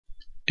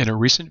In a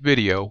recent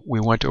video, we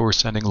went over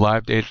sending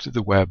live data to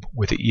the web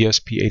with the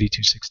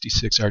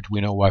ESP8266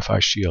 Arduino Wi-Fi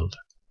shield.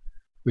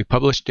 We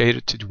published data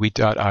to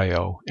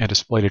Tweet.io and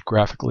displayed it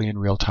graphically in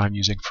real time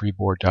using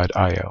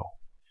Freeboard.io.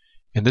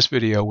 In this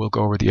video, we'll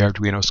go over the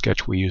Arduino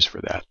sketch we use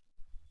for that.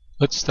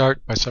 Let's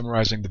start by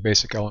summarizing the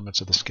basic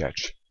elements of the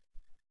sketch.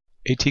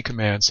 AT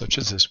commands, such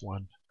as this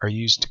one, are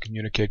used to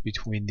communicate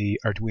between the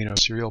Arduino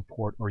serial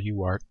port or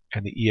UART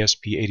and the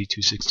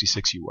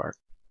ESP8266 UART.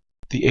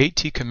 The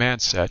AT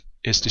command set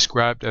is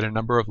described at a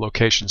number of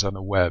locations on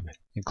the web,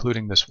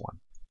 including this one.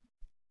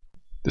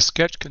 The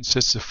sketch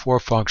consists of 4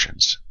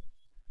 functions: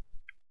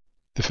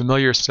 the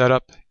familiar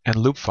setup and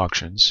loop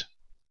functions,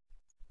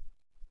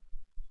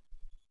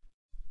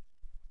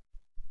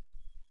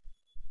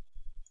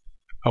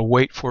 a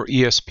wait for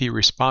ESP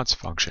response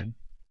function,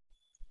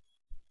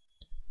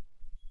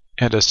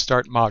 and a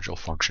start module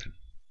function.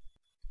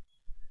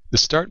 The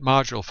start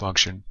module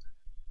function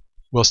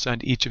will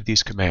send each of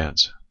these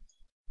commands.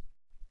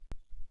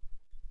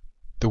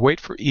 The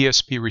wait for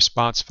ESP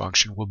response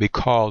function will be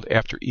called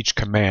after each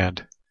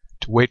command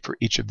to wait for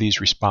each of these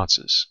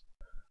responses.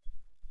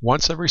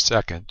 Once every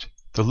second,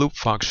 the loop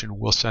function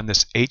will send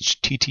this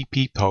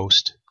HTTP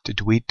post to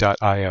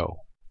Tweet.io.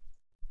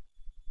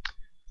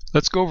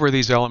 Let's go over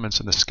these elements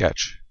in the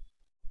sketch.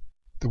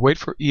 The wait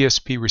for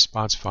ESP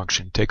response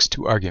function takes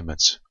 2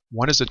 arguments.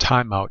 One is a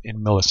timeout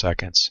in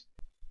milliseconds,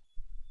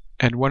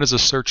 and one is a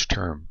search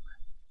term.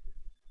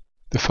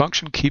 The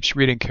function keeps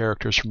reading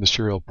characters from the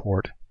serial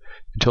port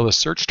until the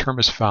search term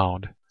is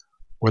found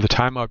or the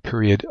timeout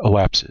period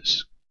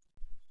elapses.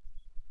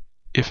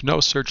 If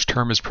no search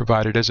term is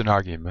provided as an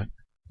argument,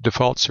 the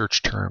default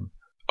search term,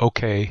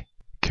 OK,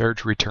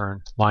 carriage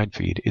return, line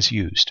feed, is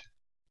used.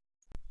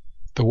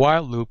 The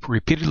while loop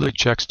repeatedly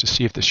checks to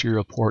see if the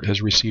serial port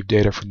has received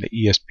data from the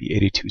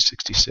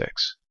ESP8266.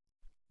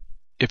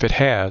 If it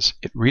has,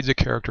 it reads a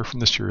character from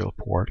the serial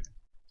port,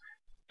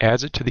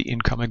 adds it to the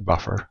incoming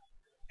buffer,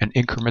 and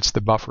increments the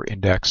buffer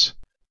index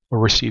or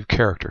received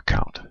character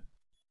count.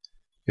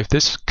 If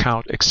this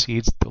count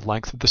exceeds the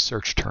length of the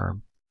search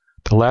term,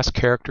 the last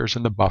characters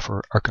in the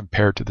buffer are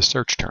compared to the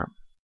search term.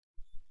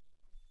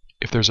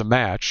 If there's a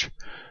match,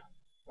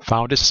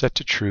 found is set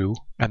to true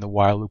and the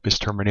while loop is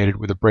terminated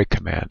with a break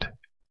command.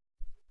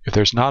 If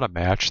there's not a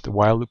match, the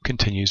while loop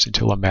continues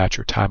until a match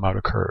or timeout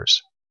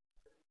occurs.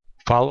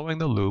 Following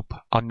the loop,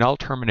 a null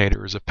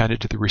terminator is appended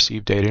to the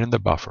received data in the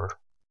buffer.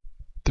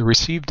 The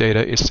received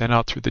data is sent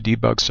out through the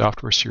debug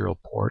software serial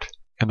port,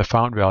 and the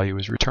found value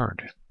is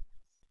returned.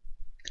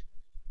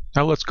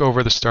 Now let's go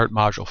over the start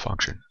module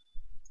function.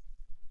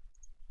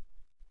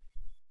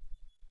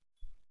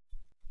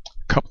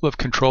 A couple of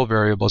control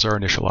variables are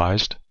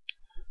initialized.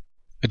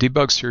 A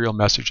debug serial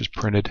message is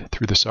printed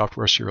through the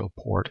software serial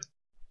port,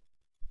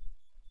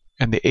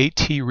 and the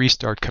AT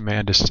restart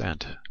command is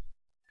sent.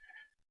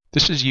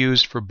 This is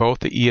used for both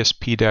the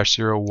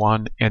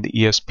ESP-01 and the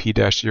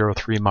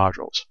ESP-03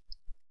 modules.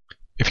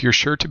 If you're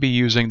sure to be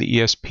using the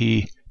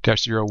ESP-01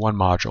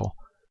 module,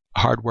 a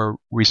hardware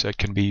reset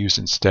can be used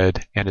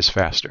instead and is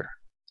faster.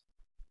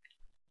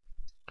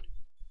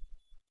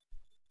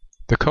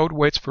 The code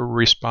waits for a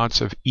response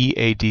of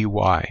EADY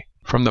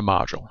from the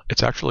module.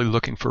 It's actually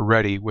looking for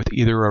ready with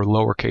either a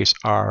lowercase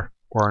r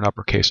or an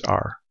uppercase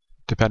R,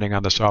 depending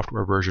on the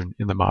software version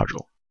in the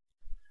module.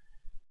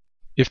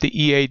 If the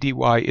EADY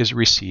is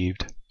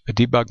received, a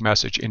debug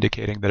message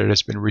indicating that it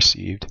has been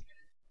received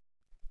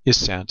is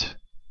sent,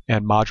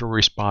 and module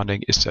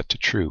responding is set to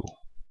true.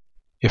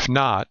 If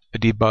not, a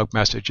debug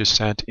message is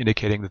sent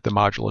indicating that the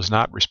module is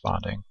not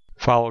responding,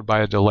 followed by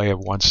a delay of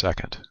 1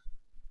 second.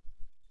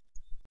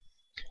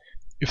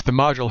 If the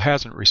module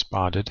hasn't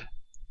responded,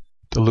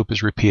 the loop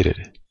is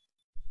repeated.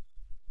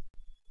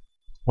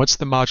 Once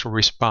the module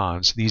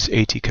responds, these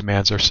AT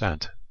commands are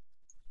sent.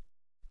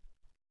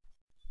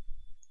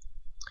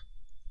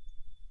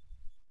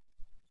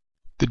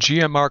 The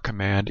GMR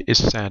command is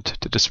sent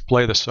to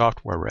display the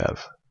software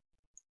rev.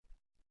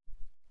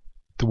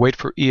 The wait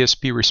for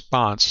ESP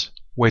response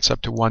waits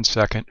up to 1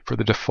 second for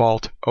the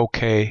default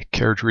OK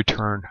carriage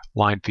return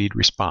line feed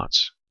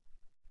response.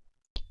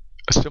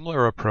 A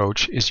similar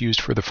approach is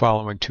used for the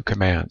following 2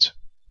 commands.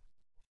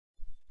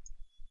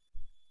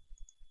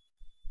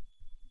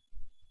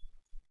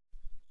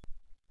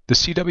 The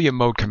CW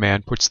mode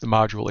command puts the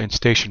module in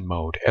station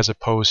mode as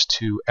opposed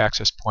to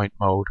access point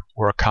mode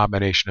or a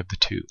combination of the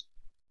 2.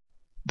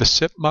 The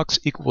SIPMUX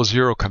 =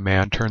 0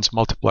 command turns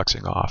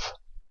multiplexing off,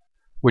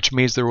 which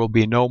means there will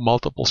be no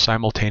multiple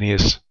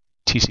simultaneous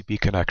TCP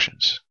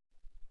connections.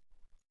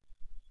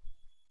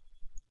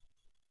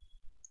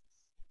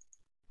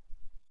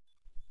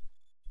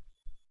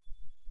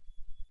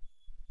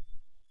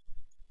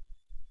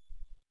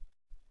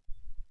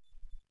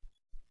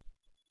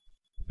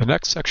 The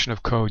next section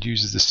of code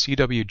uses the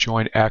CW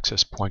join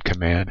access point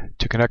command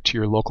to connect to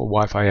your local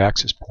Wi-Fi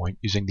access point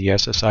using the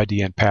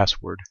SSID and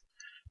password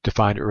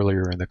defined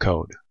earlier in the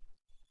code.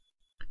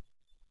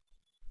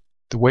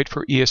 The wait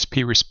for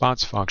ESP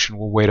response function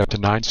will wait up to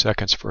 9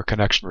 seconds for a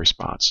connection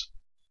response.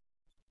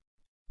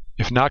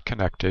 If not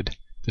connected,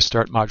 the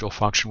start module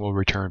function will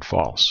return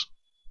false.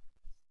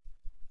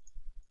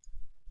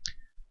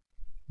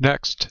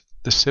 Next,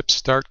 the SIP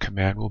start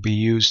command will be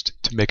used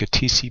to make a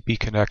TCP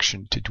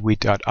connection to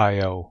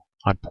Dweet.io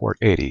on port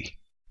 80.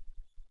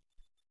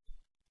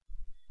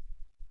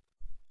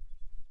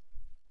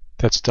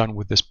 That's done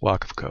with this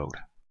block of code.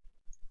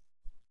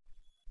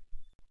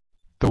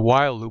 The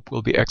while loop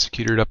will be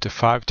executed up to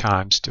 5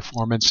 times to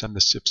form and send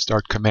the SIP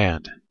start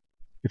command.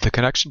 If the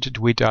connection to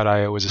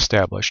Dweet.io is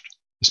established,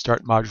 the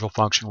start module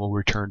function will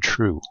return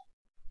true.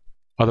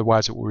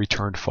 Otherwise, it will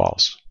return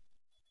false.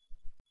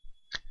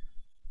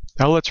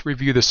 Now let's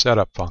review the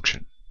setup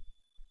function.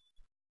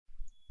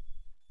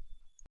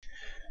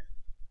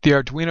 The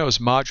Arduino's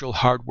module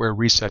hardware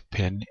reset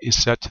pin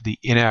is set to the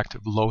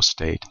inactive low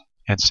state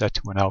and set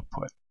to an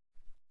output.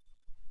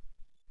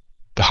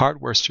 The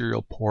hardware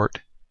serial port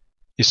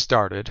is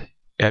started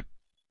at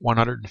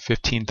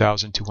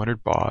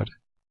 115,200 baud.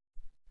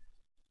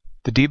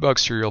 The debug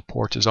serial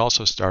port is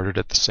also started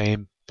at the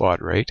same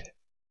baud rate,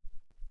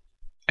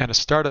 and a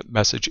startup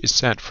message is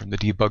sent from the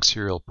debug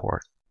serial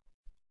port.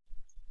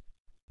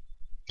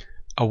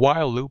 A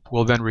while loop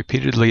will then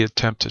repeatedly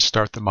attempt to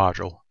start the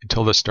module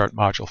until the start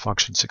module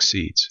function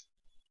succeeds.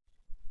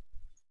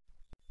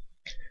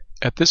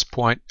 At this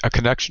point, a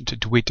connection to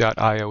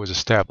Dweet.io is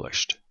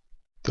established.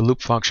 The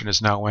loop function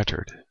is now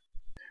entered.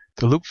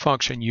 The loop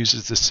function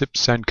uses the SIP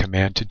send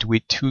command to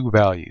Dweet 2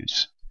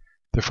 values.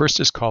 The first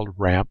is called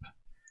ramp.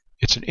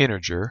 It's an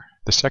integer.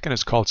 The second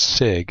is called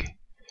sig,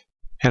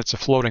 and it's a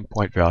floating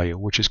point value,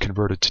 which is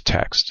converted to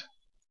text.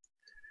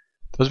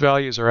 Those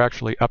values are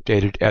actually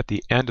updated at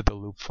the end of the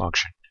loop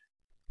function,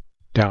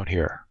 down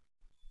here.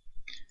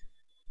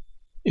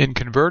 In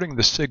converting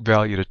the sig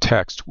value to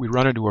text, we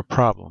run into a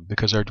problem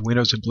because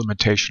Arduino's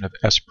implementation of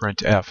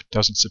sprintf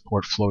doesn't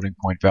support floating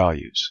point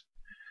values.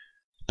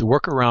 The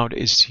workaround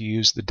is to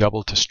use the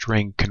double to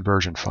string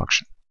conversion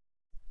function.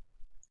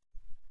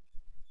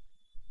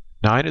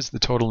 9 is the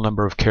total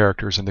number of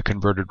characters in the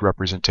converted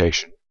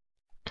representation.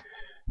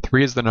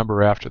 3 is the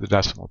number after the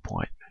decimal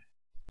point.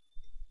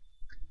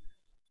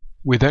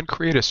 We then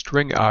create a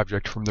string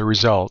object from the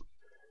result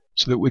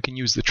so that we can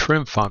use the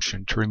trim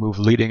function to remove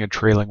leading and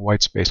trailing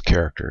whitespace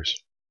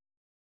characters.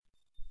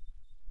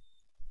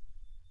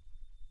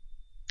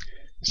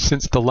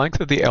 Since the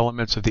length of the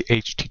elements of the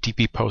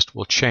HTTP post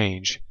will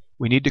change,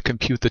 we need to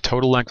compute the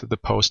total length of the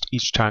post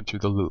each time through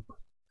the loop.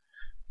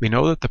 We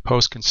know that the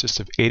post consists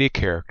of 80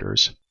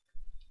 characters,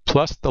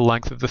 plus the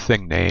length of the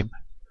thing name,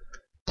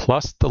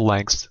 plus the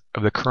lengths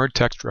of the current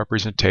text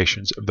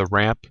representations of the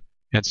ramp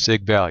and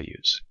sig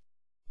values.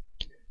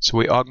 So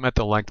we augment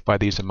the length by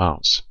these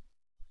amounts.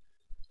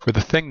 For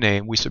the thing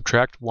name, we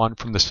subtract 1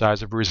 from the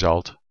size of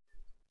result,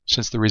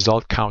 since the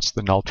result counts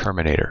the null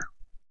terminator.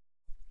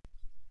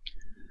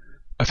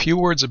 A few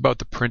words about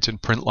the print and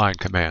printline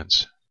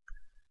commands.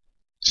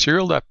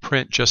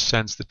 Serial.print just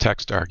sends the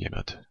text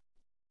argument.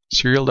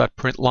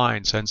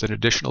 Serial.println sends an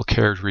additional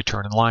carriage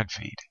return and line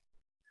feed.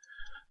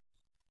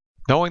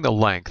 Knowing the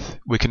length,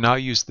 we can now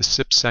use the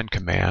SIP send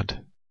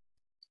command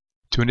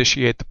to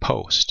initiate the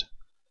post.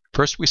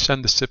 First, we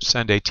send the SIP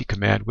send AT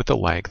command with the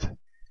length,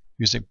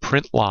 using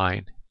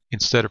println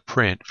instead of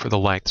print for the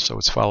length, so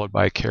it's followed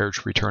by a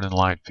carriage return and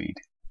line feed.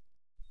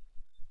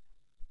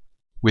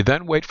 We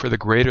then wait for the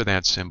greater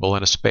than symbol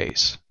and a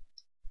space.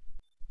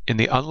 In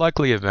the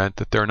unlikely event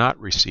that they're not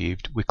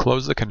received, we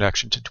close the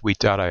connection to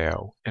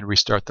Dweet.io and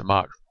restart the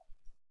module.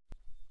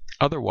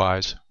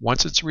 Otherwise,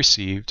 once it's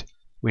received,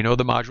 we know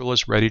the module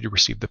is ready to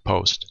receive the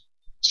post,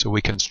 so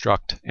we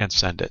construct and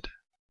send it.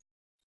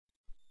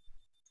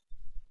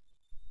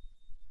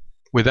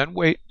 We then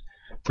wait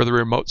for the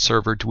remote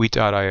server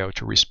Dweet.io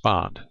to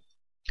respond.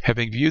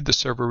 Having viewed the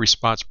server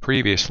response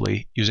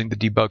previously using the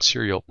debug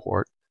serial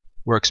port,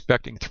 we're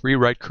expecting 3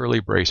 right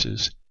curly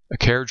braces, a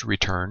carriage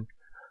return,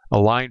 a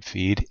line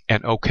feed,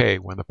 and OK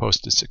when the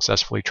post is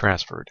successfully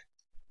transferred.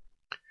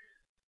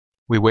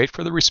 We wait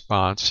for the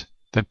response,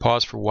 then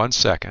pause for 1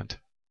 second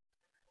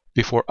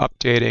before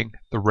updating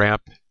the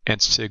ramp and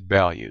sig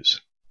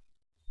values.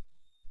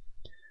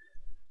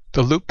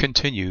 The loop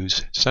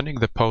continues, sending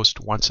the post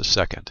once a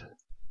second.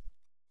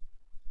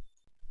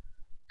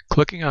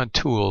 Clicking on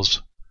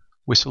Tools,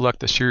 we select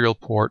the serial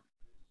port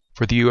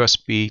for the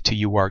USB to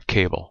UART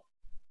cable.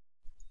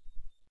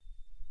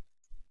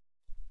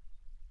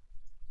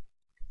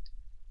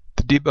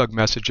 The debug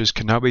messages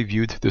can now be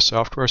viewed through the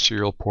software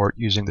serial port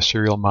using the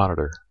serial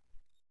monitor.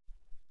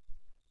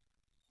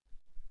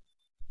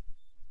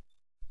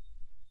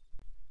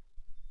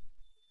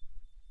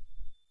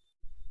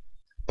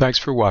 Thanks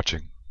for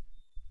watching.